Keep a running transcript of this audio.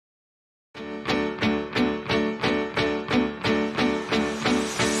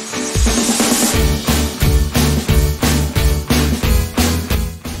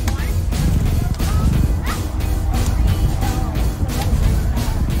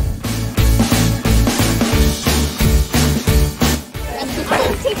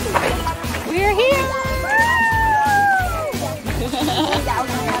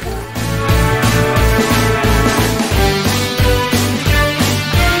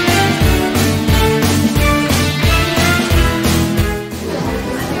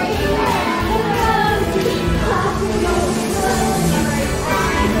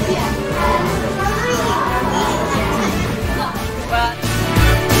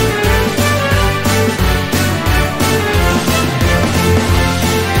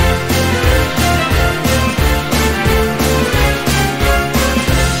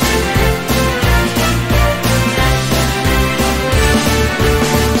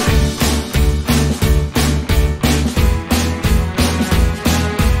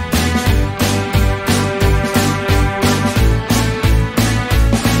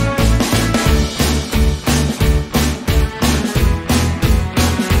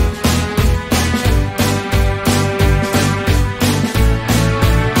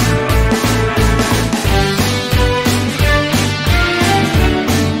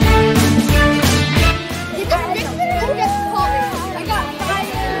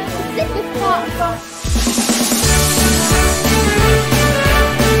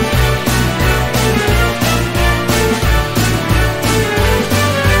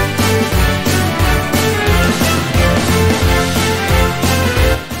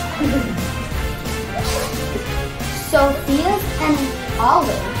Sophia and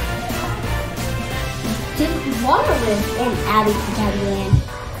Olive didn't want to live in Abby Daddy Land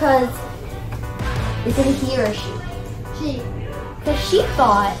because is it a he or a she? She. Because she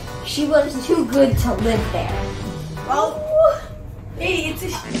thought she was too good to live there. Well, hey, it's a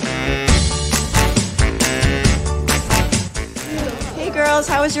Hey girls,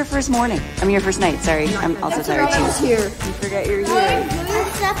 how was your first morning? I mean your first night, sorry. I'm also tired too. here. You forgot you're here. I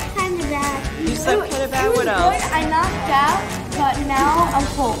slept kind of bad. You slept kind of bad, what else? I knocked out, but now I'm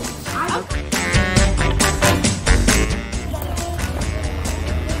cold.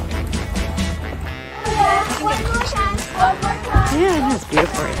 Yeah, I know it's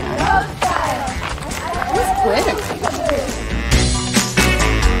beautiful right now. It's quick.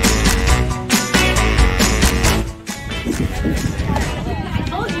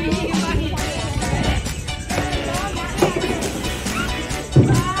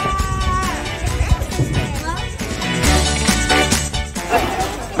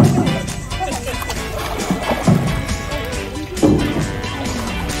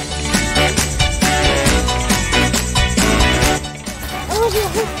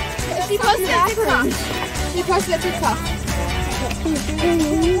 She posted a TikTok. She posted a TikTok.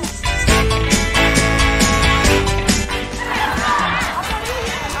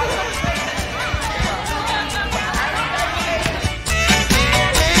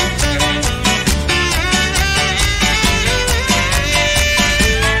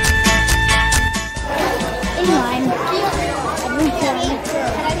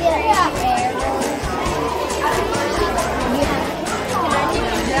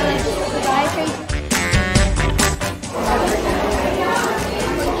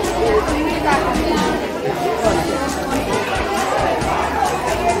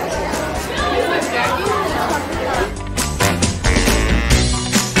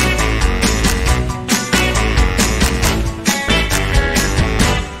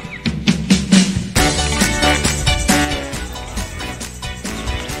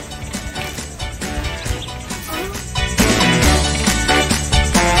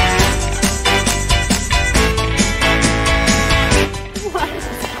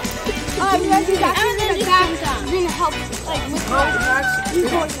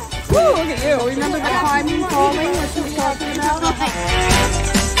 Woo, look at you. Remember the climbing, falling, what she was talking about?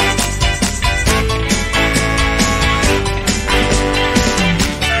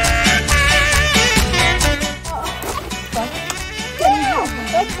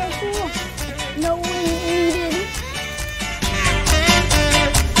 That's so cool. No way needed.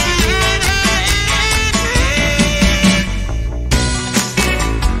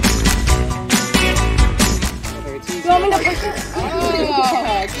 You want me to push it? Oh,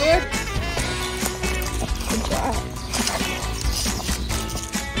 good. Good job.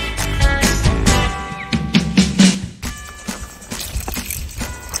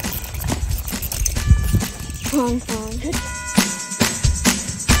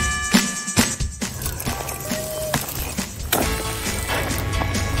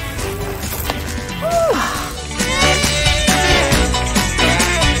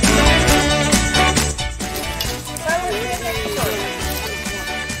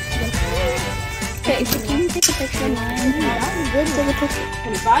 Okay, so can you take a picture of mine? Good, take a picture.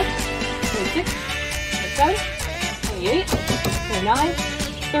 25, 26, 27, 28, 29,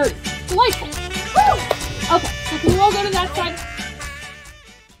 30. Delightful. Woo! Okay, so can you all go to that side?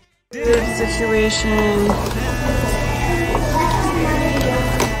 Good situation.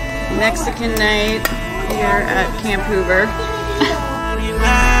 Mexican night here at Camp Hoover.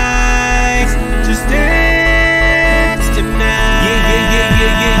 Just dance tonight.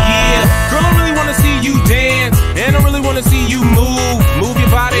 Yeah. Girl, I really wanna see you dance, and I really wanna see you move your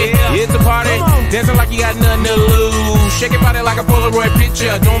body. It's a party, dancing like you got nothing to lose. Shake your body like a Polaroid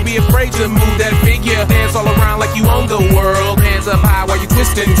picture. Don't be afraid to move that figure. Dance all around like you own the world. Hands up high while you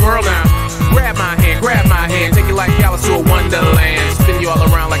twist and twirl now. Grab my hand, take it like Alice to a wonderland. Spin you all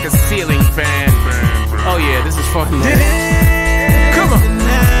around like a ceiling fan. Oh yeah, this is fucking nice. Come on.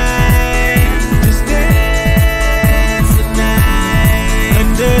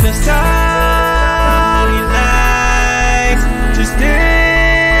 Under the starry night, just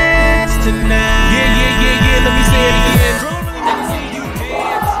dance tonight. Yeah. Let me say it again.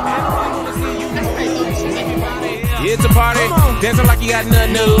 It's a party, dancing like you got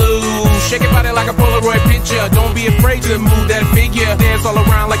nothing to lose. Shake your body like a Polaroid picture. Don't be afraid to move that figure. Dance all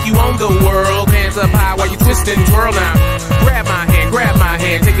around like you own the world. Hands up high while you twist and twirl now. Grab my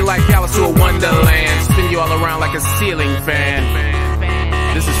hand, take you like Alice to a wonderland. Spin you all around like a ceiling fan.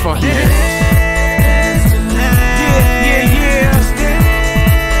 This is fun. Yeah.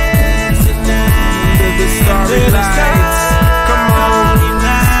 The starry lights. Come on,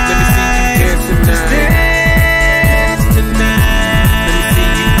 let me see you dance tonight. Let me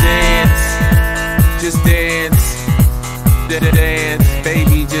see you dance. Just dance, dance,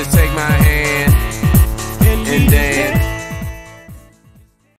 baby. Just take my hand and dance.